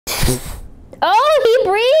Oh, he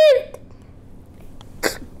breathed!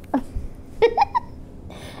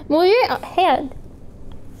 Move your hand.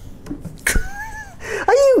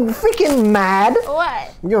 Are you freaking mad?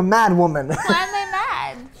 What? You're a mad woman. Why am I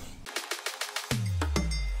mad?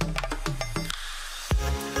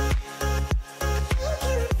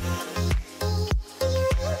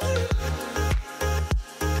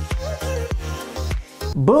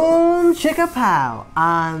 Boom chicka pow.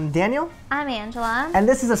 I'm Daniel. I'm Angela. And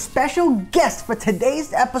this is a special guest for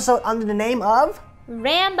today's episode under the name of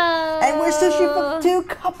Rambo. And we're Sushi for Two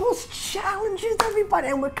Couples Challenges, everybody.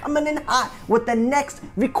 And we're coming in hot with the next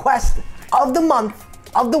request of the month,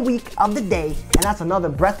 of the week, of the day. And that's another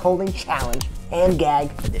breath-holding challenge,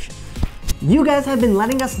 Handgag edition. You guys have been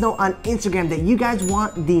letting us know on Instagram that you guys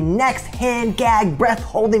want the next Handgag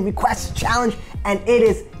breath-holding request challenge, and it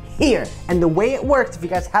is here. And the way it works, if you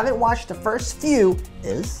guys haven't watched the first few,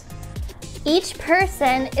 is each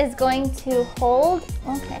person is going to hold,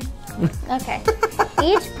 okay.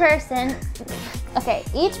 Each person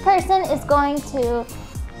is going to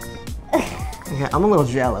okay, I'm a little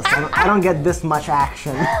jealous. I don't get this much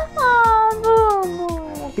action. Oh, boo,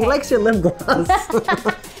 boo. Okay. He likes your lip gloss.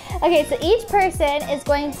 Okay, so each person is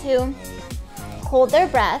going to hold their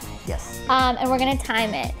breath. Yes. And we're gonna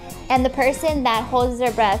time it. And the person that holds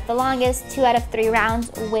their breath the longest, 2 out of 3 rounds,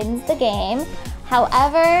 wins the game.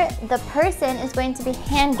 However, the person is going to be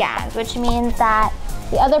hand gagged, which means that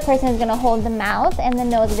the other person is gonna hold the mouth and the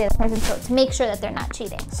nose of the other person's throat to make sure that they're not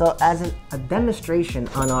cheating. So as a demonstration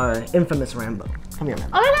on our infamous Rambo. Come here,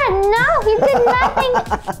 Rambo. Oh my God, no, he did nothing.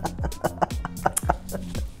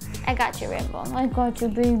 I got you, Rambo. I got you,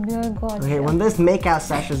 baby, I got you. Okay, when this makeout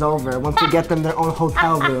session is over, once we get them their own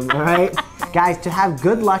hotel room, all right? Guys, to have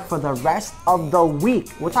good luck for the rest of the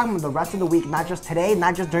week. We're talking about the rest of the week, not just today,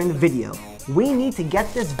 not just during the video. We need to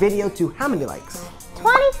get this video to how many likes?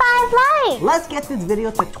 25 likes! Let's get this video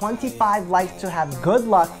to 25 likes to have good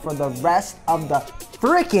luck for the rest of the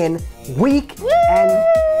freaking week. Woo!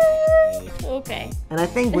 Okay. And I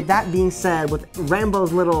think with that being said, with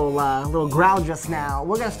Rambo's little growl just now,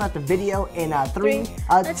 we're gonna start the video in a 3,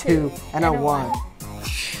 a 2, and a 1.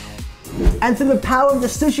 And to the power of the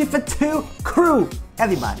Sushi for Two crew,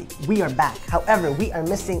 everybody, we are back. However, we are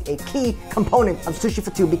missing a key component of Sushi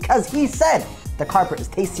for Two because he said the carpet is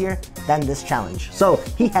tastier than this challenge. So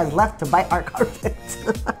he has left to bite our carpet.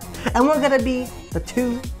 And we're gonna be the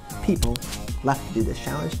 2 people left to do this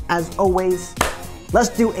challenge. As always, let's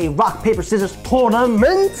do a rock, paper, scissors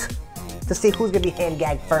tournament to see who's gonna be hand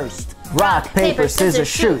gagged first. Rock, paper, scissors,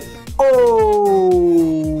 shoot. Oh!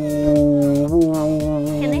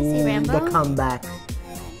 Can they see Rambo? The comeback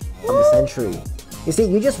of the century. You see,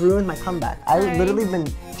 you just ruined my comeback. I've literally been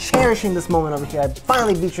cherishing this moment over here. I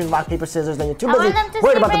finally beat you in rock, paper, scissors, then you're too busy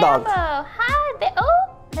worried about the dog. Hi,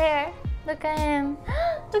 oh, there. Look at him.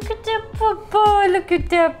 Look at that papa. Look at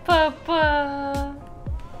that papa.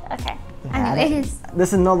 Okay. Anyways.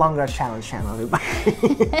 This is no longer a challenge channel, everybody.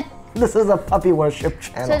 This is a puppy worship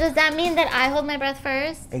channel. So does that mean that I hold my breath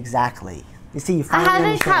first? Exactly. You see, you I finally haven't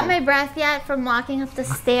understand. caught my breath yet from walking up the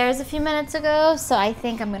stairs a few minutes ago, so I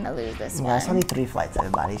think I'm gonna lose this one. Yeah, it's only 3 flights,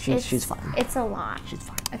 everybody. She's fine. It's a lot. She's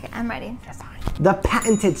fine. Okay, I'm ready. That's fine. The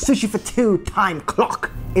patented Sushi for Two time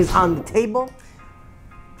clock is on the table.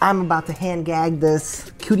 I'm about to hand gag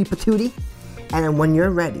this cutie patootie, and then when you're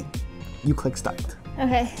ready, you click start.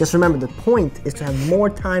 Okay. Just remember, the point is to have more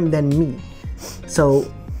time than me. So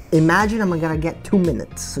imagine I'm gonna get 2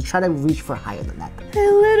 minutes, so try to reach for higher than that. I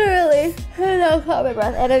literally don't caught my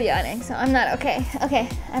breath and I'm yawning, so I'm not okay. Okay,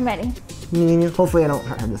 I'm ready. Hopefully I don't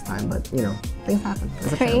hurt her this time, but you know, things happen.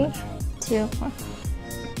 It's a 3, challenge. 2, 1.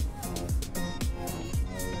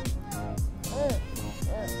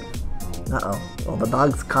 Uh-oh. Well, the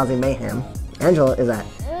dog's causing mayhem. Angela is at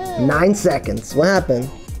 9 seconds. What happened?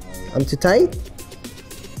 I'm too tight?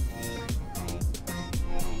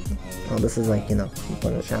 Oh, this is like, you know,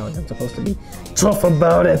 part of the challenge. I'm supposed to be tough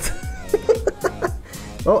about it.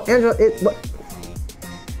 Oh, Angela, what?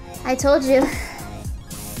 I told you.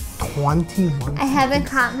 21 I haven't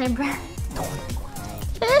caught my breath.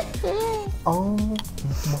 21. Oh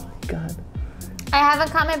my God. I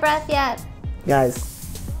haven't caught my breath yet. Guys,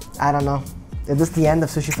 I don't know. Is this the end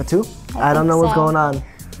of Sushi for Two? I don't know what's going on.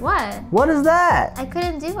 What? What is that? I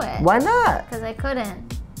couldn't do it. Why not? Because I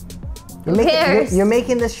couldn't. Who cares? You're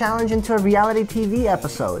making this challenge into a reality TV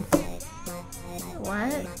episode.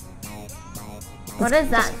 What? What does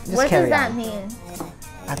that? What does that mean?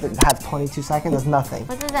 I have to have 22 seconds. That's nothing.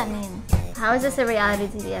 What does that mean? How is this a reality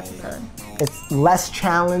TV episode? It's less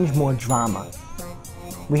challenge, more drama.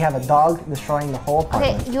 We have a dog destroying the whole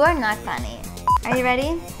apartment. Okay, you are not funny. Are you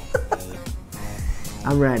ready?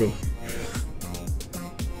 I'm ready.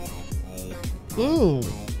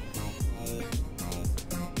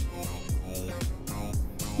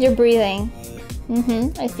 You're breathing.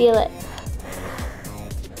 I feel it.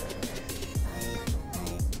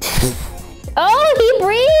 Oh, he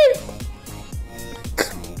breathed!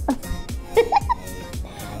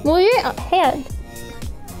 Move your hand.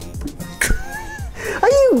 Are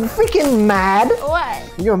you freaking mad? What?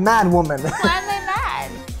 You're a mad woman. Why am I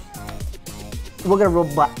mad? We're gonna roll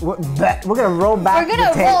back. We're gonna roll back. We're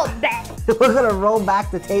gonna roll back. We're gonna roll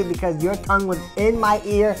back the tape because your tongue was in my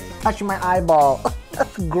ear, touching my eyeball.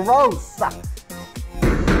 That's gross.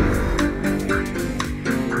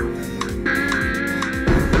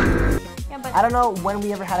 I don't know when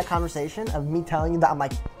we ever had a conversation of me telling you that I'm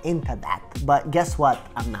like into that, but guess what?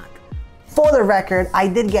 I'm not. For the record, I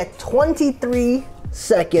did get 23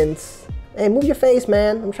 seconds. Hey, move your face,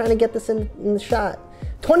 man. I'm trying to get this in the shot.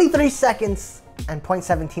 23 seconds and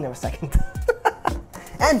 0.17 of a second.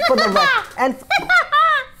 And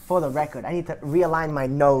for the record, I need to realign my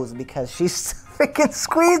nose because she's freaking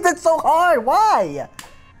squeezed it so hard. Why?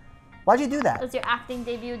 Why'd you do that? Was your acting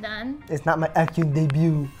debut done? It's not my acting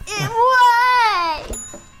debut. What?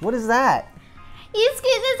 What is that? You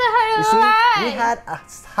squeezed it so hard. You see, we had a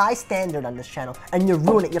high standard on this channel, and you're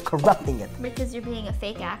ruining it. You're corrupting it. Because you're being a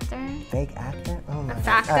fake actor. Fake actor? Oh my God.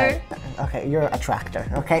 Factor. Right. Okay, you're a tractor.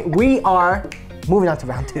 Okay, we are moving on to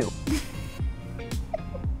round 2.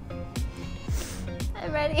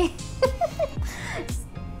 I'm ready.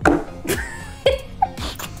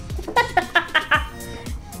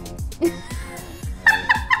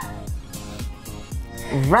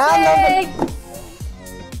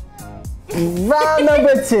 Round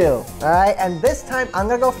number 2. All right, and this time I'm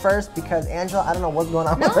gonna go first because Angela, I don't know what's going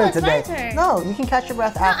on with her today. My turn. No, you can catch your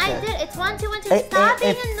breath after. No, I did. It's 1, 2, 1, 2. Stop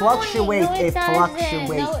It being fluctuates. annoying. It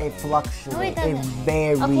fluctuates. It fluctuates. No, it doesn't. It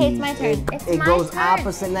varies. Okay, it's my turn. It goes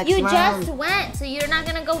opposite next round. You just went, so you're not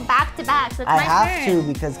gonna go back to back. So it's my turn. I have to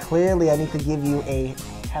because clearly I need to give you a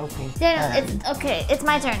helping hand. It's okay. It's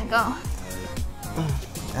my turn. Go.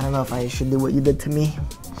 I don't know if I should do what you did to me.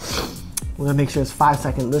 We're gonna make sure it's 5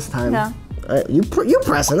 seconds this time. No. You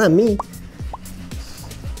pressing, not me.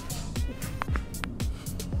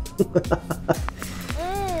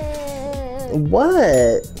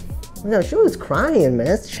 What? No, she was crying, man.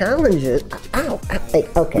 Let's challenge it. Ow. Hey,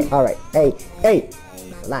 okay, all right. Hey,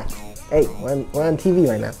 relax. Hey, we're on TV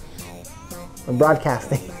right now. We're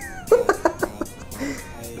broadcasting.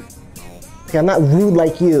 See, I'm not rude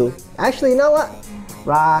like you. Actually, you know what?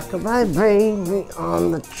 Rockabye, bring me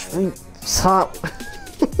on the treetop.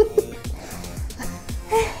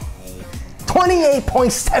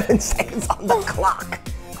 28.7 seconds on the clock.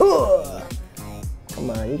 Come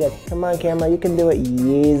on, come on, camera, you can do it.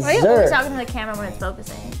 Yes, Why are you sir. always talking to the camera when it's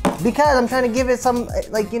focusing? Because I'm trying to give it some,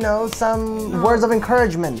 like, you know, some words of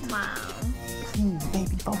encouragement. Wow. Please,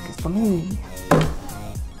 baby, focus for me.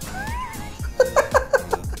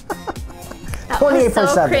 28.7.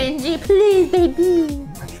 So cringy. Please, baby.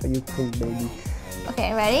 I'll show you, please, baby.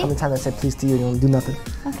 Okay, ready? How many times I said please to you and you don't do nothing?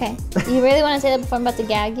 Okay. You really want to say that before I'm about to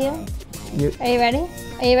gag you? Are you ready?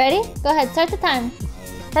 Are you ready? Go ahead, start the time.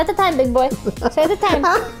 Start the time, big boy. Start the time.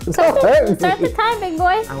 Start the time, big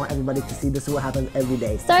boy. I want everybody to see this is what happens every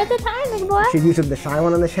day. Start the time, big boy. Should you the shy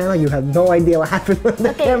one on the channel? You have no idea what happens when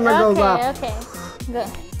the camera goes off. Okay, go.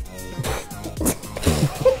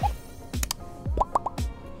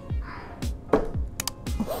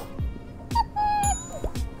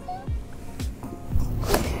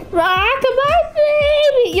 Rockabye,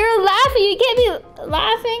 baby! You're laughing. You can't be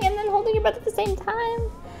laughing and then holding your breath at the same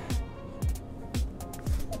time.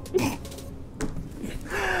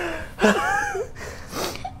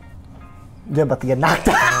 You're about to get knocked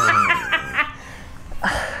out.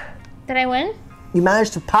 Did I win? You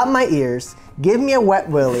managed to pop my ears, give me a wet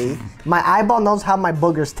willy. My eyeball knows how my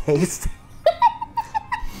boogers taste.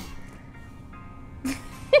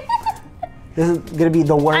 This is gonna be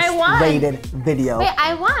the worst rated video. Wait,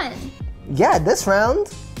 I won. Yeah, this round,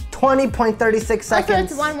 20.36 seconds.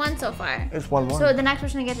 So it's 1-1 so far. It's 1-1. So the next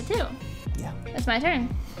person gets it too. Yeah. It's my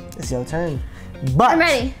turn. It's your turn. But I'm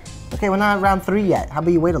ready. Okay, we're not at round 3 yet. How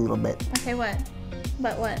about you wait a little bit? Okay, what?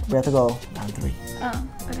 But what? We have to go round 3. Oh,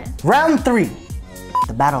 okay. Round 3.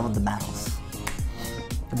 The battle of the battles.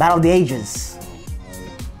 The battle of the ages.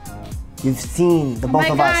 You've seen the both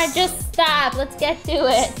of us. Oh my God, just stop. Let's get to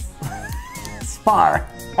it. Spar,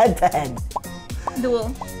 head to head.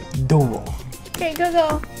 Duel. Okay,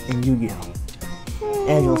 go. In Yu-Gi-Oh.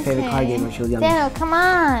 Angela's favorite card game when she was young. Daniel, come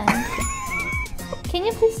on. Can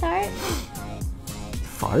you please start?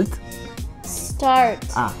 Fart? Start.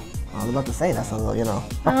 I was about to say, that's a little, you know.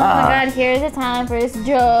 Oh my god, here's the time for this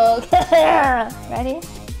joke. Ready?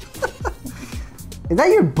 Is that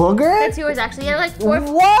your booger? That's yours, actually. You have like 4.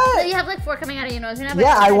 What? So you have like 4 coming out of your nose. You're not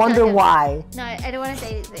Yeah, I wonder why. No, I don't want to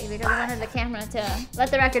say anything because I wanted the camera to let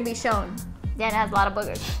the record be shown. Dan has a lot of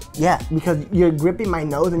boogers. Yeah, because you're gripping my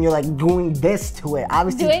nose and you're like doing this to it.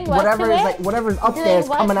 Obviously, doing what whatever to is it? like whatever's up Doing there is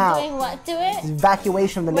what? coming out. Doing what to it? It's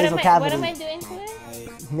evacuation of the nasal cavity. What am I doing to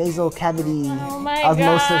it? Nasal cavity God.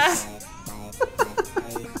 osmosis.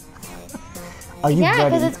 Are you Yeah, ready?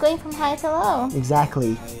 because it's going from high to low.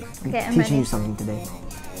 Exactly. Okay, I'm teaching ready. you something today.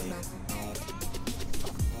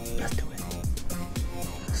 Let's do it.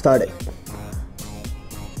 Start it.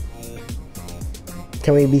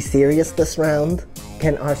 Can we be serious this round?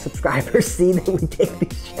 Can our subscribers see that we take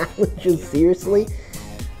these challenges seriously?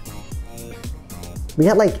 We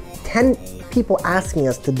got like 10 people asking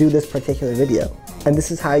us to do this particular video. And this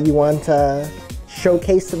is how you want to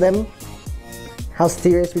showcase to them how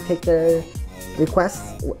serious we take their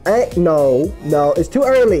requests? No, it's too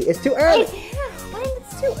early. It's too early. When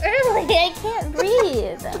it's too early, I can't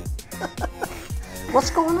breathe. What's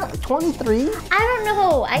going on? 23? I don't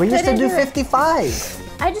know. We used to do it. 55.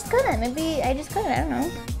 I just couldn't. Maybe I just couldn't. I don't know.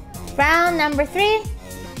 Round number 3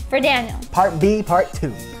 for Daniel. Part B, part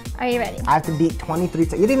 2. Are you ready? I have to beat 23. You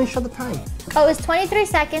didn't even show the time. Oh, it's 23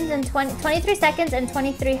 seconds and 23 seconds and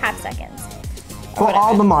 23 half seconds. For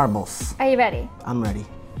all the marbles. Are you ready? I'm ready.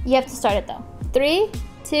 You have to start it though. 3,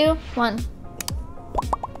 2, 1.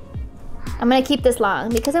 I'm gonna keep this long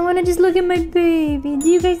because I wanna just look at my baby. Do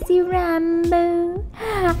you guys see Rambo?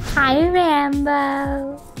 Hi,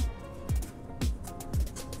 Rambo.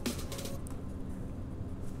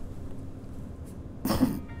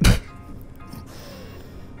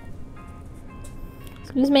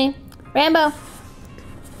 Excuse me. Rambo.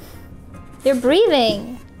 You're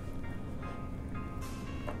breathing.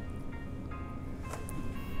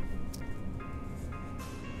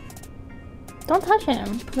 Don't touch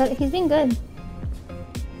him. He's being good.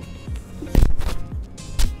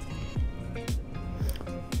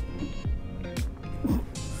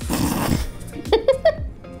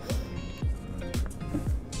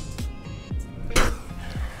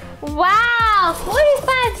 Wow,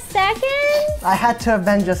 45 seconds? I had to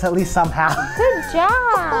avenge us at least somehow. Good job.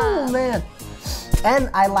 Oh man. And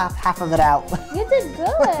I laughed half of it out. You did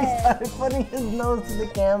good. He started putting his nose to the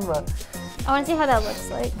camera. I want to see how that looks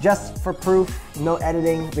like. Just for proof, no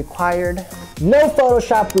editing required. No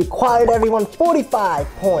Photoshop required, everyone.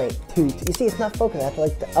 45.22. You see, it's not focused. I have to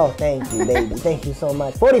like, oh, thank you, baby. Thank you so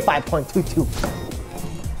much. 45.22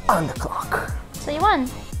 on the clock. So you won.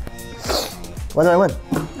 What did I win?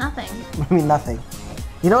 Nothing. What do you mean nothing?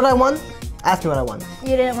 You know what I won? Ask me what I won.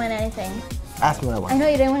 You didn't win anything. Ask me what I won. I know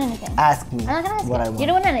you didn't win anything. Ask me I'm not gonna ask what you. I won. You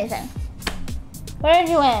didn't win anything. What did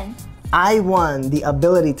you win? I won the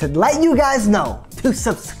ability to let you guys know to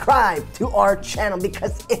subscribe to our channel,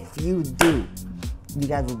 because if you do, you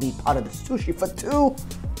guys will be part of the Sushi for 2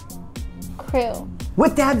 crew.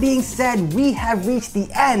 With that being said, we have reached the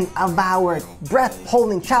end of our breath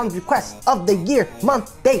holding challenge request of the year,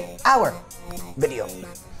 month, day, hour video.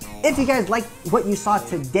 If you guys liked what you saw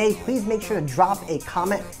today, please make sure to drop a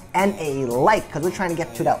comment and a like, because we're trying to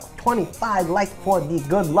get to that 25 likes for the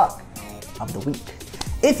good luck of the week.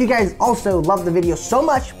 If you guys also love the video so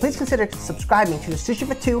much, please consider subscribing to the Sushi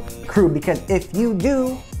for 2 crew, because if you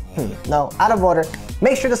do, no, out of order,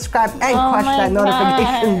 make sure to subscribe and crush that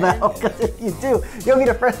notification bell, because if you do, you'll be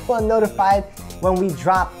the first one notified when we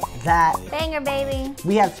drop that Banger, baby.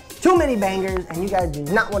 We have too many bangers, and you guys do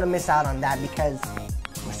not want to miss out on that, because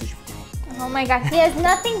we're Sushi for 2. Oh my God, he has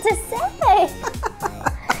nothing to say.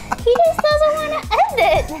 He just doesn't want to end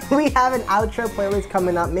it. We have an outro playlist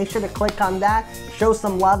coming up. Make sure to click on that, show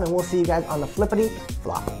some love, and we'll see you guys on the flippity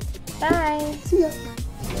flop. Bye. See ya.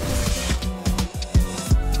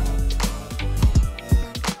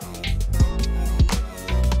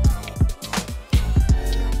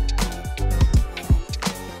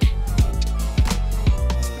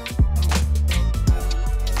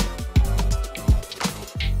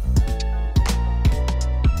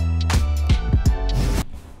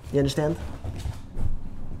 You understand?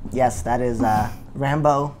 Yes, that is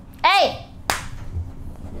Rambo. Hey!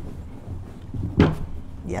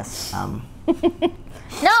 Yes, No!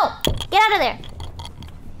 Get out of there!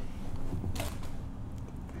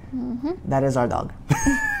 That is our dog.